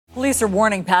Police are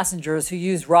warning passengers who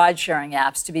use ride-sharing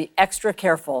apps to be extra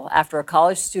careful after a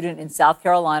college student in South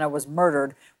Carolina was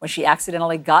murdered when she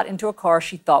accidentally got into a car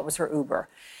she thought was her Uber.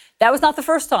 That was not the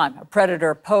first time a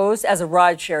predator posed as a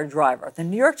ride-share driver. The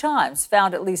New York Times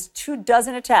found at least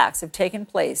 24 attacks have taken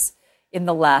place in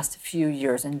the last few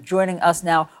years. And joining us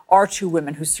now are two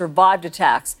women who survived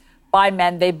attacks by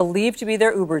men they believe to be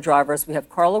their Uber drivers. We have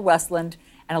Carla Westland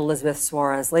and Elizabeth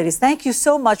Suarez. Ladies, thank you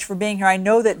so much for being here. I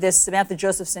know that this Samantha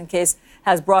Josephson case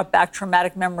has brought back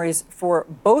traumatic memories for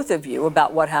both of you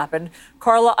about what happened.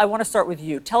 Carla, I want to start with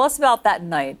you. Tell us about that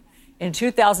night in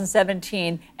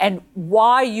 2017 and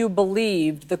why you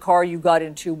believed the car you got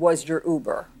into was your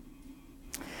Uber.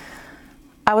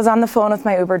 I was on the phone with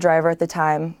my Uber driver at the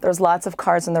time. There was lots of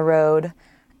cars on the road.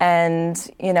 And,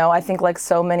 you know, I think like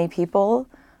so many people,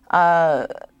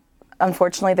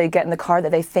 unfortunately, they get in the car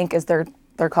that they think is their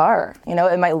car. You know,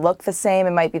 it might look the same.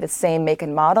 It might be the same make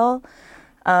and model.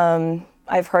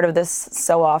 I've heard of this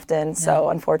so often. So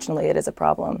unfortunately, it is a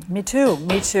problem. Me too.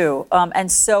 Me too.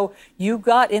 And so you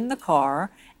got in the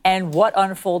car, and what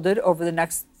unfolded over the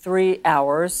next 3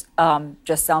 hours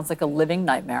just sounds like a living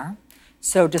nightmare.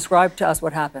 So describe to us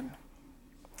what happened.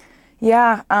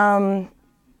 Yeah.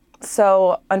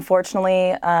 So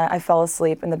unfortunately, I fell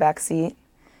asleep in the back seat.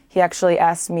 He actually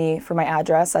asked me for my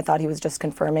address. I thought he was just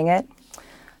confirming it.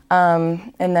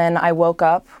 And then I woke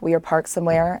up. We were parked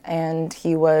somewhere, and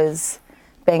he was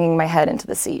banging my head into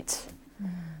the seat.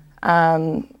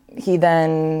 He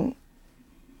then,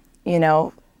 you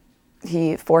know,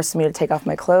 he forced me to take off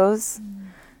my clothes,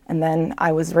 and then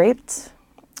I was raped.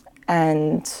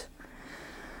 And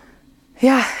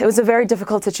yeah, it was a very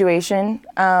difficult situation.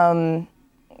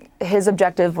 His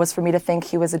objective was for me to think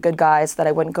he was a good guy so that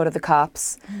I wouldn't go to the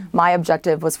cops. My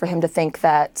objective was for him to think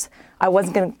that I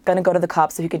wasn't going to go to the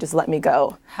cops so he could just let me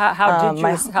go.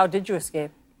 How did you escape?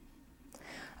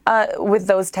 With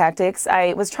those tactics,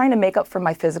 I was trying to make up for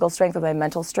my physical strength with my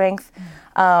mental strength.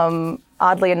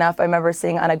 Oddly enough, I remember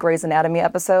seeing on a Grey's Anatomy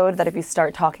episode that if you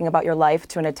start talking about your life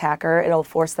to an attacker, it'll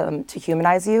force them to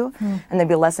humanize you and they'll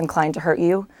be less inclined to hurt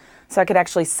you. So I could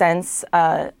actually sense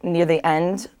near the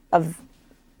end of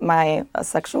my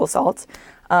sexual assault,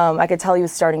 I could tell he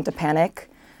was starting to panic.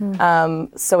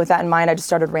 So with that in mind, I just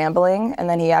started rambling, and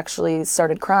then he actually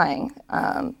started crying.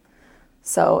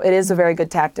 So it is a very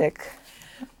good tactic.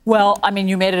 Well, I mean,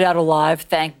 you made it out alive,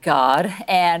 thank God.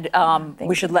 And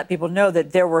we should let people know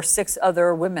that there were 6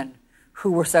 other women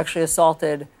who were sexually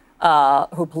assaulted,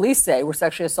 who police say were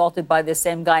sexually assaulted by this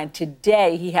same guy. And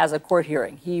today he has a court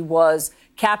hearing. He was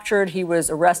captured, he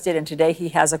was arrested, and today he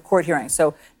has a court hearing.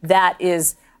 So that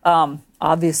is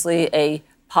obviously a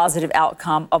positive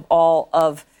outcome of all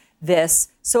of this.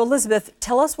 So Elizabeth,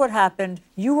 tell us what happened.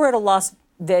 You were at a Las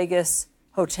Vegas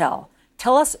hotel.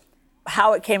 Tell us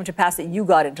how it came to pass that you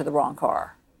got into the wrong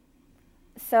car.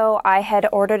 So I had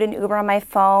ordered an Uber on my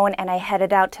phone, and I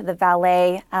headed out to the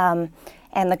valet,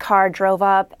 and the car drove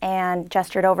up and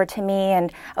gestured over to me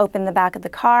and opened the back of the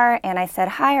car, and I said,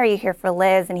 "Hi, are you here for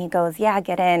Liz?" And he goes, "Yeah,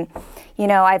 get in." You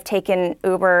know, I've taken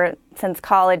Uber since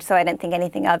college, so I didn't think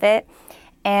anything of it.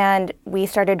 And we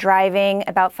started driving.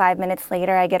 About 5 minutes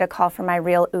later, I get a call from my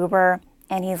real Uber,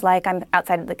 and he's like, "I'm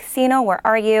outside of the casino. Where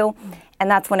are you?"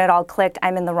 And that's when it all clicked.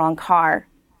 I'm in the wrong car.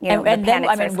 You know, and then,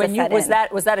 I mean, when you was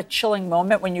that a chilling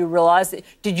moment when you realized that,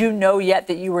 did you know yet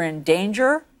that you were in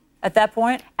danger at that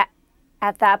point?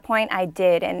 At that point, I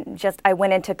did, and I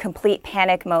went into complete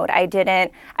panic mode. I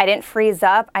didn't freeze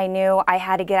up. I knew I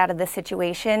had to get out of this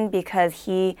situation because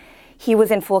he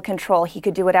was in full control. He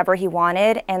could do whatever he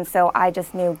wanted, and so I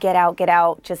just knew, get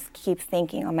out, just keep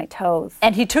thinking on my toes.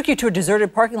 And he took you to a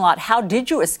deserted parking lot. How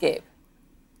did you escape?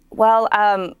 Well,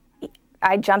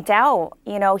 I jumped out.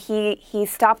 You know, he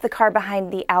stopped the car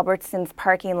behind the Albertsons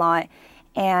parking lot,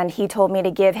 and he told me to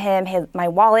give him my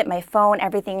wallet, my phone,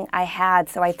 everything I had.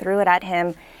 So I threw it at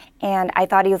him, and I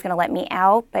thought he was going to let me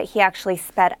out, but he actually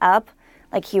sped up,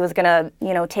 like he was going to,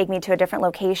 you know, take me to a different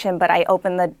location. But I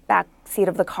opened the back seat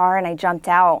of the car and I jumped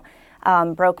out,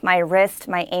 broke my wrist,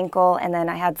 my ankle, and then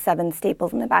I had 7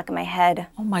 staples in the back of my head.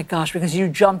 Oh my gosh, because you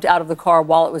jumped out of the car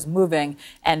while it was moving.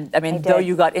 And I mean, though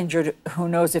you got injured, who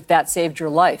knows if that saved your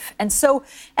life. And so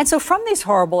from these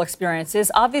horrible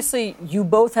experiences, obviously you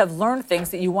both have learned things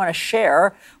that you want to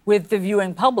share with the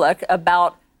viewing public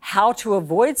about how to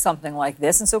avoid something like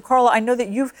this. And so, Carla, I know that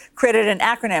you've created an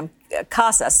acronym,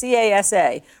 CASA,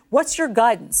 C-A-S-A. What's your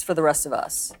guidance for the rest of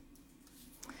us?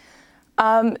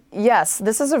 Yes,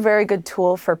 this is a very good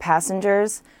tool for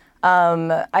passengers.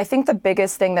 I think the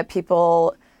biggest thing that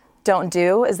people don't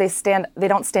do is they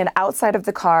don't stand outside of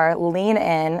the car, lean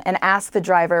in, and ask the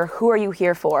driver, "Who are you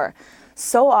here for?"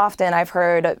 So often I've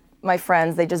heard my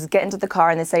friends, they just get into the car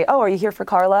and they say, "Oh, are you here for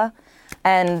Carla?"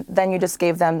 And then you just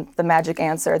gave them the magic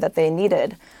answer that they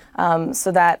needed.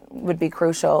 So that would be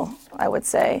crucial, I would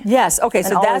say. Yes. Okay. So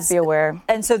and that's always be aware.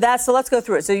 And so let's go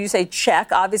through it. So you say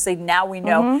check. Obviously, now we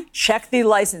know. Check the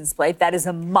license plate. That is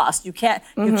a must. You can't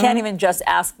even just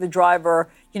ask the driver,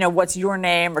 what's your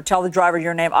name, or tell the driver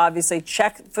your name. Obviously,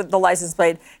 check for the license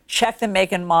plate. Check the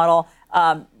make and model.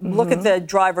 Look at the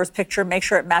driver's picture. Make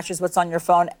sure it matches what's on your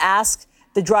phone. Ask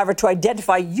the driver to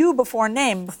identify you before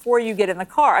name before you get in the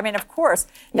car. I mean, of course,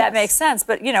 that makes sense.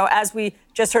 But, as we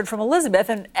just heard from Elizabeth,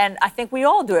 and I think we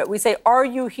all do it, we say, are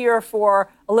you here for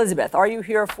Elizabeth? Are you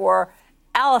here for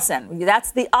Allison?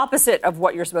 That's the opposite of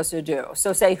what you're supposed to do.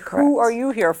 So say, who are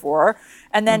you here for?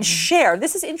 And then share.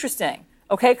 This is interesting,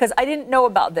 okay, because I didn't know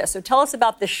about this. So tell us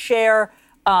about the share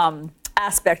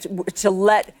aspect to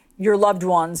let your loved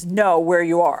ones know where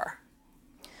you are.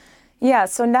 Yeah,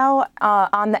 so now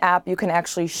on the app, you can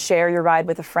actually share your ride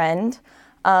with a friend.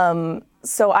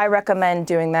 So I recommend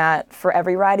doing that for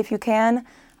every ride if you can.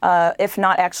 If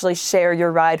not, actually share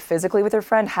your ride physically with your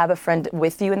friend. Have a friend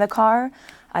with you in the car.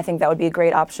 I think that would be a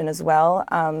great option as well.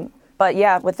 But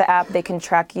yeah, with the app, they can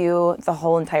track you the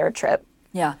whole entire trip.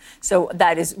 Yeah, so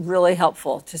that is really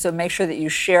helpful. So make sure that you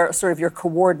share sort of your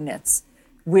coordinates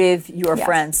with your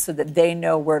friends so that they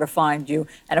know where to find you.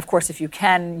 And of course, if you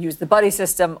can use the buddy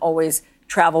system, always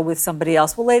travel with somebody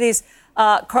else. Well, ladies,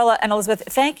 Carla and Elizabeth,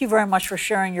 thank you very much for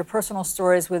sharing your personal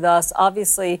stories with us.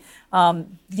 Obviously,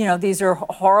 these are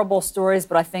horrible stories,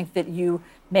 but I think that you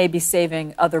may be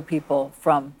saving other people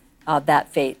from that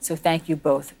fate. So thank you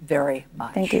both very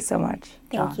much. Thank you so much.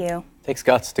 Thank you. Takes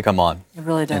guts to come on It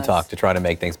really does. and talk to try to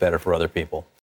make things better for other people.